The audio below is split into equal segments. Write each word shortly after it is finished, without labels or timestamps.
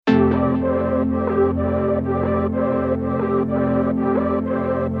Hello,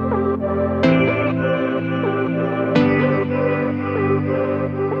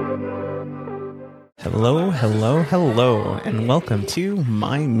 hello, hello, and welcome to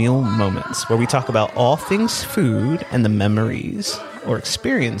My Meal Moments, where we talk about all things food and the memories or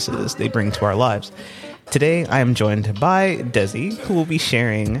experiences they bring to our lives. Today, I am joined by Desi, who will be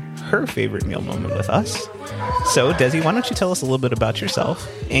sharing her favorite meal moment with us. So, Desi, why don't you tell us a little bit about yourself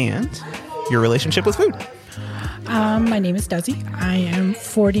and your relationship with food? My name is Desi. I am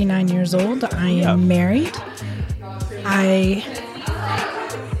 49 years old. I am married. I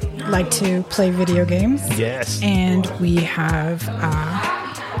like to play video games. Yes. And we have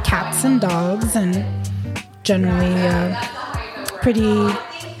cats and dogs and generally pretty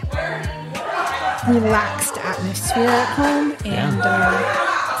relaxed atmosphere at home.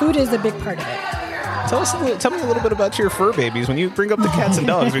 And food is a big part of it. Tell me a little bit about your fur babies. When you bring up the cats and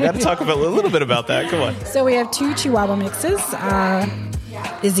dogs, we got to talk about a little bit about that. Come on. So we have two Chihuahua mixes,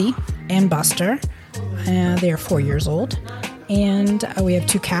 Izzy and Buster. They are 4 years old. And we have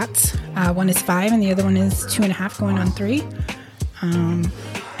two cats. One is 5 and the other one is 2.5 going on 3.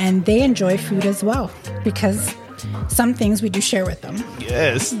 And they enjoy food as well because some things we do share with them.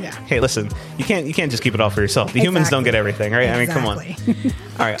 Yes. Yeah. Hey, listen, you can't just keep it all for yourself. The humans don't get everything, right? Exactly. I mean, come on.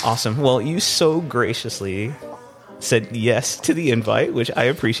 All right, awesome. Well, you so graciously said yes to the invite, which I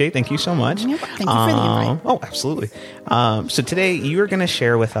appreciate. Thank you so much. Thank you for the invite. Oh, absolutely. So today you are going to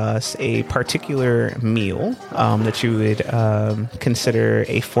share with us a particular meal that you would consider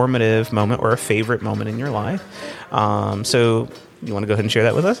a formative moment or a favorite moment in your life. So you want to go ahead and share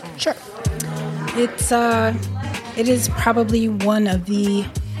that with us? Sure. It is probably one of the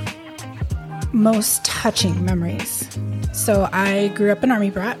most touching memories. So I grew up an Army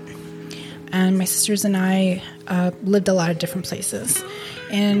brat, and my sisters and I lived a lot of different places.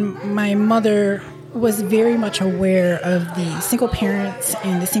 And my mother was very much aware of the single parents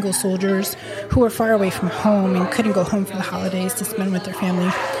and the single soldiers who were far away from home and couldn't go home for the holidays to spend with their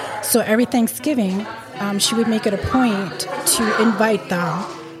family. So every Thanksgiving, she would make it a point to invite them,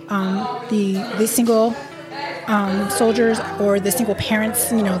 the single soldiers or the single parents,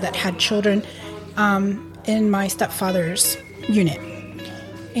 that had children in my stepfather's unit.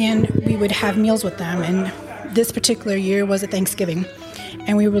 And we would have meals with them. And this particular year was a Thanksgiving.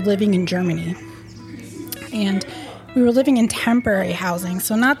 And we were living in Germany. And we were living in temporary housing.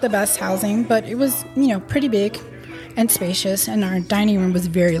 So not the best housing, but it was, pretty big and spacious. And our dining room was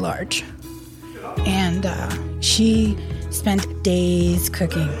very large. And she spent days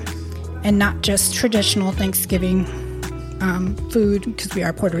cooking. And not just traditional Thanksgiving food, because we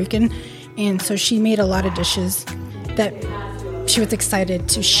are Puerto Rican. And so she made a lot of dishes that she was excited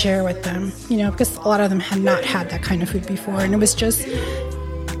to share with them, because a lot of them had not had that kind of food before. And it was just,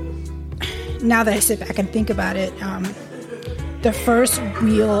 now that I sit back and think about it, the first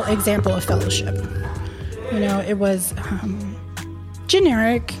real example of fellowship. It was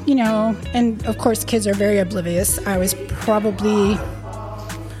generic, and of course kids are very oblivious. I was probably,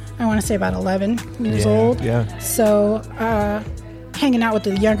 I want to say about 11 years old. Yeah. So, hanging out with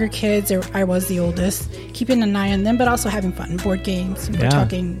the younger kids, or I was the oldest, keeping an eye on them, but also having fun, board games. We're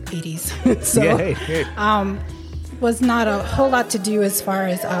talking 80s. So, was not a whole lot to do as far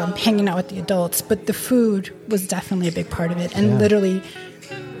as hanging out with the adults, but the food was definitely a big part of it. And literally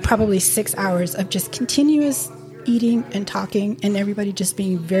probably 6 hours of just continuous eating and talking, and everybody just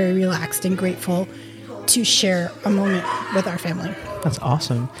being very relaxed and grateful to share a moment with our family. That's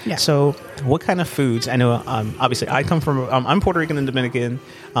awesome. Yeah. So what kind of foods, I know, obviously I come from, I'm Puerto Rican and Dominican,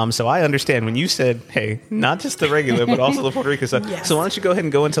 so I understand when you said, hey, not just the regular, but also the Puerto Rican stuff. Yes. So why don't you go ahead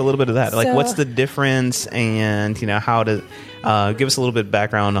and go into a little bit of that? Like, what's the difference, and, how to, give us a little bit of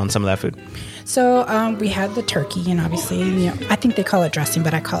background on some of that food. So we had the turkey, and obviously, I think they call it dressing,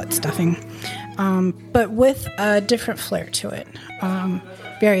 but I call it stuffing. But with a different flair to it.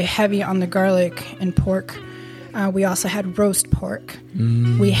 Very heavy on the garlic and pork. We also had roast pork.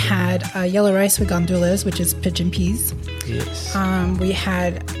 We had yellow rice with gandules, which is pigeon peas. Yes. We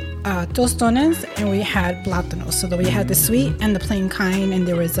had tostones, and we had plátanos. So that we had the sweet and the plain kind, and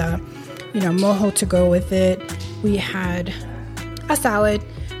there was mojo to go with it. We had a salad,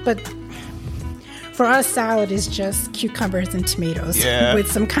 but for us, salad is just cucumbers and tomatoes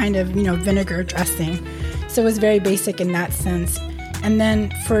with some kind of vinegar dressing. So it was very basic in that sense. And then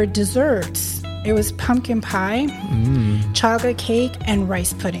for desserts, it was pumpkin pie, chocolate cake, and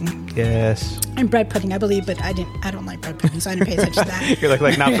rice pudding. Yes. And bread pudding, I believe, but I don't like bread pudding, so I didn't pay attention to that. You're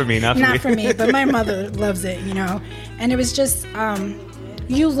like not for me, not for me. Not for me, but my mother loves it, And it was just,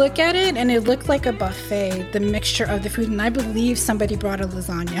 You look at it and it looked like a buffet, the mixture of the food. And I believe somebody brought a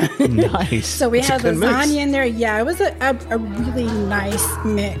lasagna. Nice. So we had lasagna mix. in there. Yeah, it was a really nice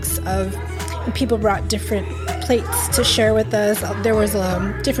mix of, and people brought different plates to share with us. There was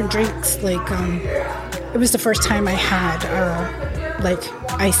different drinks. Like, it was the first time I had like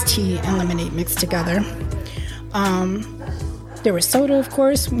iced tea and lemonade mixed together. There was soda, of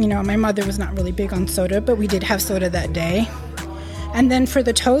course. You know, my mother was not really big on soda, but we did have soda that day. And then for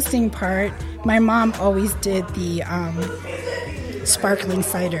the toasting part, my mom always did the sparkling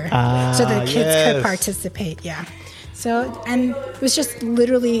cider, so the kids could participate. Yeah. So, and it was just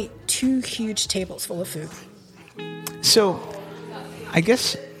literally 2 huge tables full of food. So, I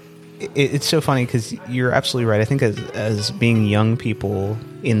guess it's so funny because you're absolutely right. I think as being young people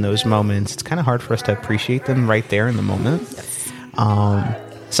in those moments, it's kind of hard for us to appreciate them right there in the moment. Yes.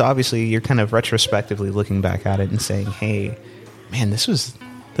 So obviously, you're kind of retrospectively looking back at it and saying, "Hey, man, this was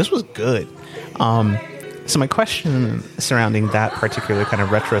good." So my question surrounding that particular kind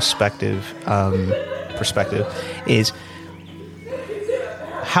of retrospective perspective is,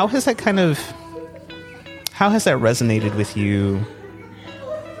 how has that resonated with you,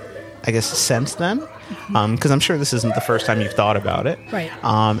 I guess, since then? Because I'm sure this isn't the first time you've thought about it. Right.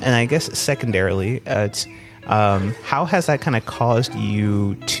 And I guess secondarily, it's how has that kind of caused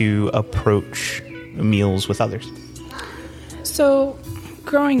you to approach meals with others? So,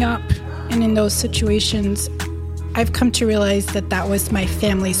 growing up and in those situations, I've come to realize that was my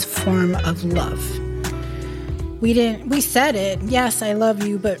family's form of love. We said it, yes, I love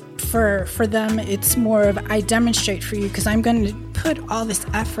you, but for them, it's more of, I demonstrate for you because I'm going to put all this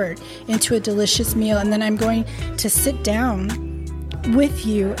effort into a delicious meal, and then I'm going to sit down with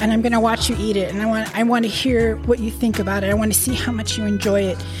you and I'm going to watch you eat it, and I want to hear what you think about it. I want to see how much you enjoy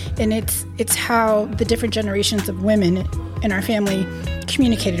it. And it's how the different generations of women in our family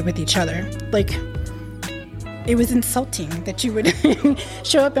communicated with each other. Like, it was insulting that you would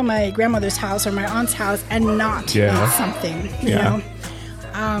show up at my grandmother's house or my aunt's house and not eat something, you know?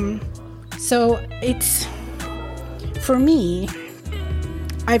 So it's, for me,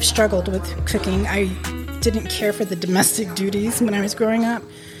 I've struggled with cooking. I didn't care for the domestic duties when I was growing up.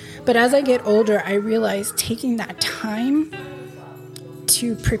 But as I get older, I realize taking that time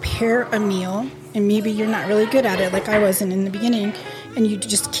to prepare a meal, and maybe you're not really good at it like I wasn't in the beginning, and you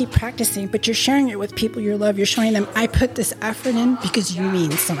just keep practicing, but you're sharing it with people you love. You're showing them, I put this effort in because you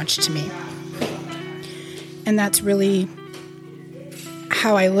mean so much to me. And that's really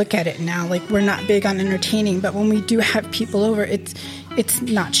how I look at it now. Like, we're not big on entertaining, but when we do have people over, it's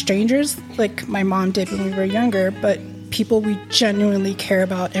not strangers like my mom did when we were younger, but people we genuinely care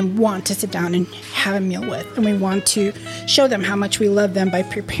about and want to sit down and have a meal with. And we want to show them how much we love them by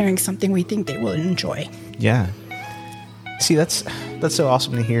preparing something we think they will enjoy. Yeah. See, that's so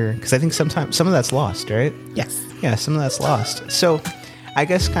awesome to hear, because I think sometimes some of that's lost, right? Yes. Yeah, some of that's lost. So I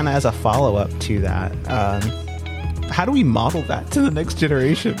guess kind of as a follow-up to that, how do we model that to the next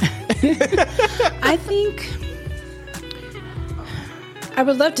generation? I think I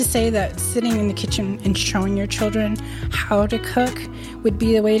would love to say that sitting in the kitchen and showing your children how to cook would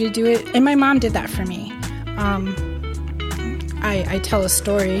be the way to do it. And my mom did that for me. I tell a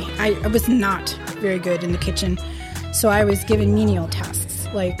story. I was not very good in the kitchen, so I was given menial tasks,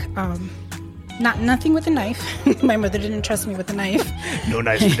 like nothing with a knife. My mother didn't trust me with a knife. No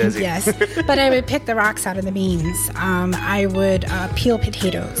knife, does he? Yes, but I would pick the rocks out of the beans. I would peel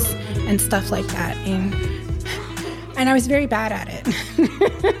potatoes and stuff like that, and I was very bad at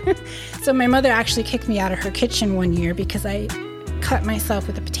it. So my mother actually kicked me out of her kitchen one year because I cut myself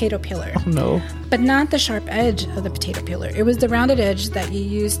with a potato peeler. Oh no! But not the sharp edge of the potato peeler. It was the rounded edge that you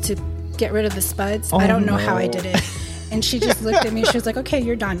use to get rid of the spuds. I don't know how I did it. And she just looked at me. She was like, "Okay,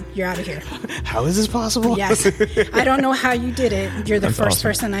 you're done. You're out of here." How is this possible? Yes. I don't know how you did it. You're the That's first awesome.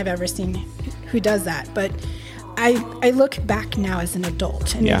 person I've ever seen who does that. But I look back now as an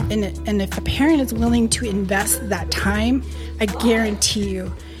adult. And, Yeah. and if a parent is willing to invest that time, I guarantee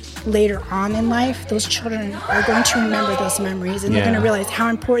you later on in life, those children are going to remember those memories, and they're going to realize how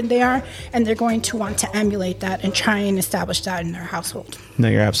important they are, and they're going to want to emulate that and try and establish that in their household. No,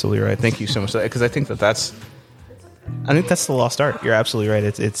 you're absolutely right. Thank you so much, because I think that's the lost art. You're absolutely right.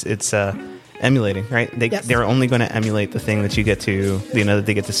 It's emulating, right? They're only going to emulate the thing that you get to, that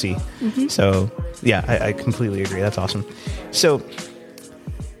they get to see. Mm-hmm. So yeah, I completely agree. That's awesome. So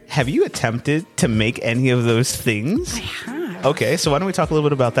have you attempted to make any of those things? I have. Okay, so why don't we talk a little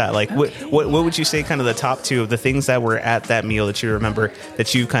bit about that? Like, what would you say kind of the top two of the things that were at that meal that you remember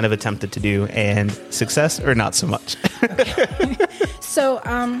that you kind of attempted to do, and success or not so much? Okay. So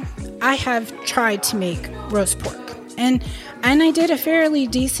I have tried to make roast pork, And I did a fairly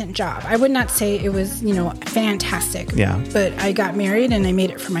decent job. I would not say it was, fantastic. Yeah. But I got married and I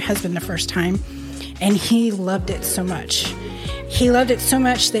made it for my husband the first time. And he loved it so much. He loved it so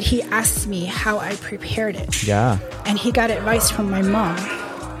much that he asked me how I prepared it. Yeah. And he got advice from my mom.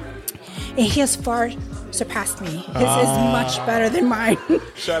 And he has far surpassed me. His is much better than mine.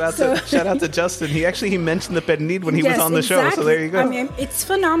 Shout out to Justin. He mentioned the pernil when he was on the show. So there you go. I mean, it's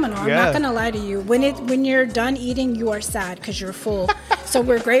phenomenal. I'm not going to lie to you. When you're done eating, you are sad because you're full. So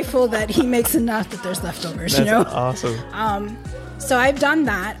we're grateful that he makes enough that there's leftovers. That's awesome. So I've done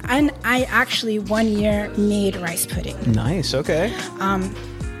that, and I actually 1 year made rice pudding. Nice. Okay.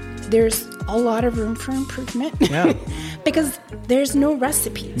 There's a lot of room for improvement. Yeah. Because there's no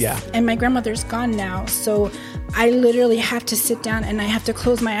recipes. Yeah. And my grandmother's gone now, so I literally have to sit down and I have to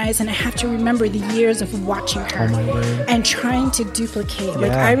close my eyes and I have to remember the years of watching her and trying to duplicate. Yeah.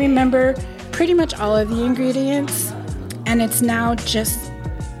 Like, I remember pretty much all of the ingredients, and it's now just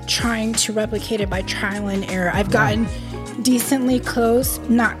trying to replicate it by trial and error. I've gotten decently close,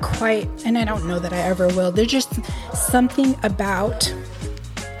 not quite, and I don't know that I ever will. There's just something about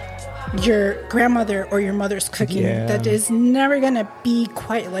your grandmother or your mother's cooking that is never gonna be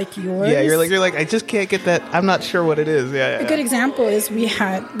quite like yours. Yeah, you're like, I just can't get that. I'm not sure what it is. Yeah. A good example is we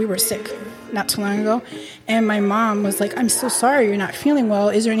were sick not too long ago, and my mom was like, "I'm so sorry you're not feeling well.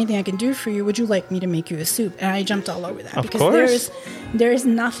 Is there anything I can do for you? Would you like me to make you a soup?" And I jumped all over that because there is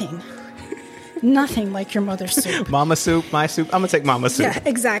nothing like your mother's soup. Mama soup, my soup. I'm gonna take mama soup. Yeah,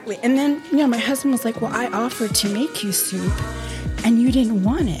 exactly. And then my husband was like, "Well, I offered to make you soup, and you didn't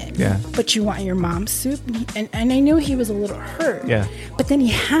want it. Yeah. But you want your mom's soup?" And I knew he was a little hurt. Yeah. But then he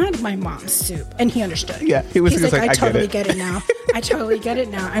had my mom's soup, and he understood. Yeah. He's like, I totally get it now. I totally get it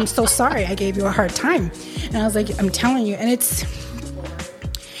now. I'm so sorry I gave you a hard time. And I was like, I'm telling you. And it's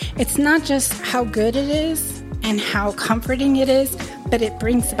not just how good it is and how comforting it is, but it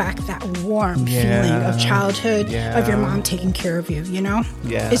brings back that warm feeling of childhood, of your mom taking care of you,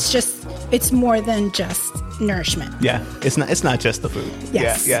 Yeah. It's more than just nourishment. Yeah. It's not just the food.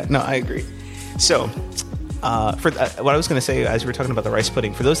 Yes. Yeah. No, I agree. So, what I was going to say, as we were talking about the rice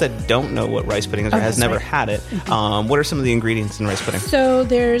pudding, for those that don't know what rice pudding is or has never had it, what are some of the ingredients in rice pudding? So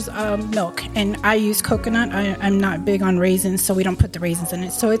there's milk, and I use coconut. I'm not big on raisins, so we don't put the raisins in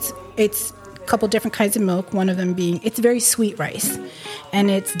it. So it's a couple different kinds of milk, one of them being, it's very sweet rice, and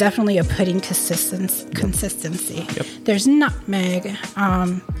it's definitely a pudding consistency. Yep. There's nutmeg,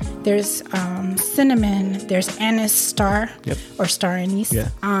 there's cinnamon, there's anise star, or star anise. Yeah.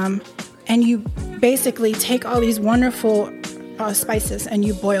 And you basically take all these wonderful spices and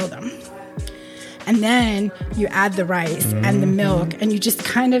you boil them. And then you add the rice and the milk, and you just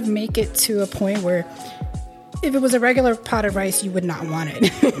kind of make it to a point where if it was a regular pot of rice, you would not want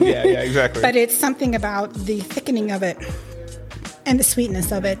it. Yeah, exactly. But it's something about the thickening of it and the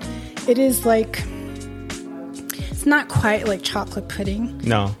sweetness of it. It is like, it's not quite like chocolate pudding.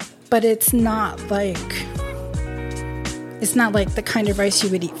 No. But it's not like the kind of rice you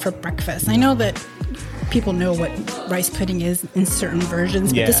would eat for breakfast. I know that people know what rice pudding is in certain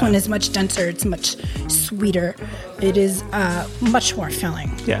versions, but this one is much denser. It's much sweeter. It is much more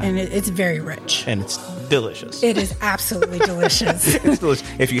filling. Yeah. And it's very rich. And it's delicious. It is absolutely delicious. It's delicious.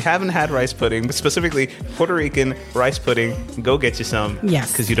 If you haven't had rice pudding, but specifically Puerto Rican rice pudding, go get you some.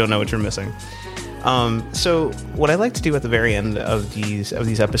 Yes. Because you don't know what you're missing. So what I like to do at the very end of these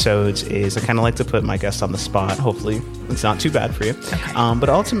episodes is I kind of like to put my guests on the spot. Hopefully it's not too bad for you. Okay. But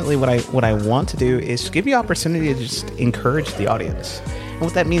ultimately what I want to do is give you opportunity to just encourage the audience. And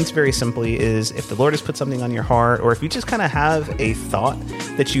what that means very simply is if the Lord has put something on your heart, or if you just kind of have a thought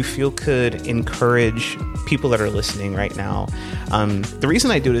that you feel could encourage people that are listening right now. The reason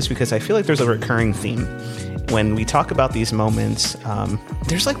I do it is because I feel like there's a recurring theme. When we talk about these moments,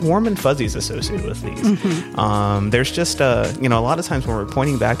 there's like warm and fuzzies associated with these. Mm-hmm. There's just, a lot of times when we're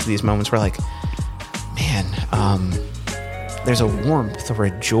pointing back to these moments, we're like, man, there's a warmth or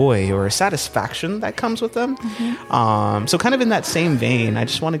a joy or a satisfaction that comes with them. Mm-hmm. So kind of in that same vein, I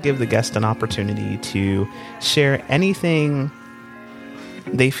just want to give the guest an opportunity to share anything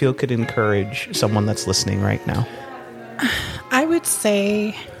they feel could encourage someone that's listening right now. I would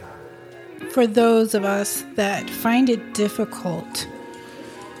say, for those of us that find it difficult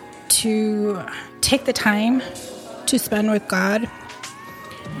to take the time to spend with God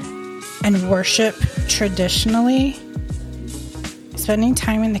and worship traditionally, spending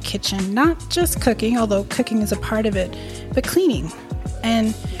time in the kitchen, not just cooking, although cooking is a part of it, but cleaning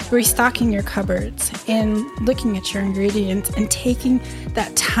and restocking your cupboards and looking at your ingredients and taking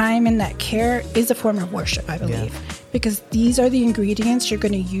that time and that care is a form of worship, I believe. because these are the ingredients you're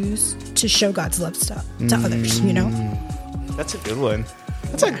going to use to show God's love to others, you know? That's a good one.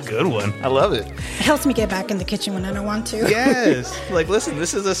 That's a good one. I love it. It helps me get back in the kitchen when I don't want to. Yes. Like, listen,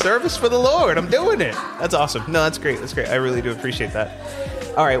 this is a service for the Lord. I'm doing it. That's awesome. No, that's great. That's great. I really do appreciate that.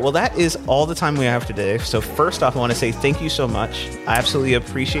 All right. Well, that is all the time we have today. So first off, I want to say thank you so much. I absolutely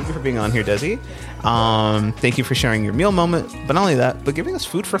appreciate you for being on here, Desi. Thank you for sharing your meal moment, but not only that, but giving us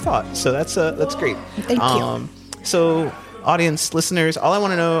food for thought. So that's great. Thank you. So audience, listeners, all I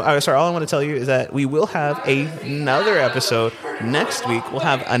want to tell you is that we will have another episode next week. We'll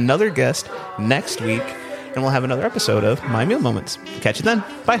have another guest next week, and we'll have another episode of My Meal Moments. Catch you then.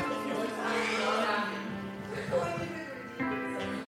 Bye.